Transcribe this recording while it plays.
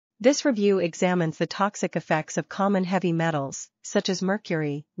This review examines the toxic effects of common heavy metals, such as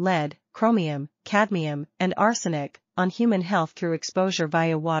mercury, lead, chromium, cadmium, and arsenic, on human health through exposure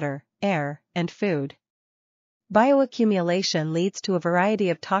via water, air, and food. Bioaccumulation leads to a variety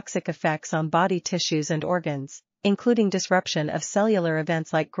of toxic effects on body tissues and organs, including disruption of cellular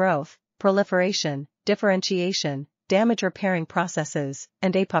events like growth, proliferation, differentiation, damage-repairing processes,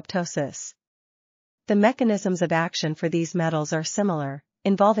 and apoptosis. The mechanisms of action for these metals are similar,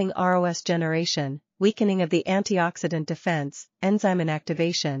 involving ROS generation, weakening of the antioxidant defense, enzyme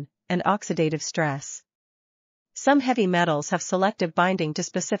inactivation, and oxidative stress. Some heavy metals have selective binding to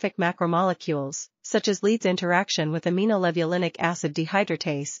specific macromolecules, such as lead's interaction with aminolevulinic acid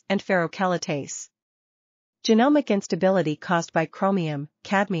dehydratase and ferrochelatase. Genomic instability caused by chromium,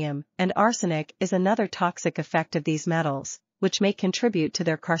 cadmium, and arsenic is another toxic effect of these metals, which may contribute to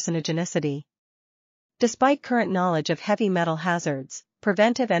their carcinogenicity. Despite current knowledge of heavy metal hazards,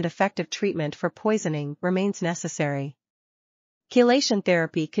 preventive and effective treatment for poisoning remains necessary. Chelation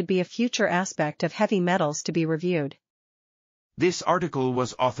therapy could be a future aspect of heavy metals to be reviewed. This article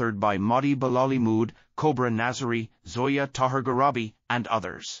was authored by Mahdi, Balali-Mood, Kobra, Naseri, Zoya, Tahergorabi, and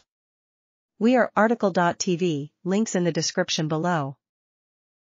others. We are RTCLTV, links in the description below.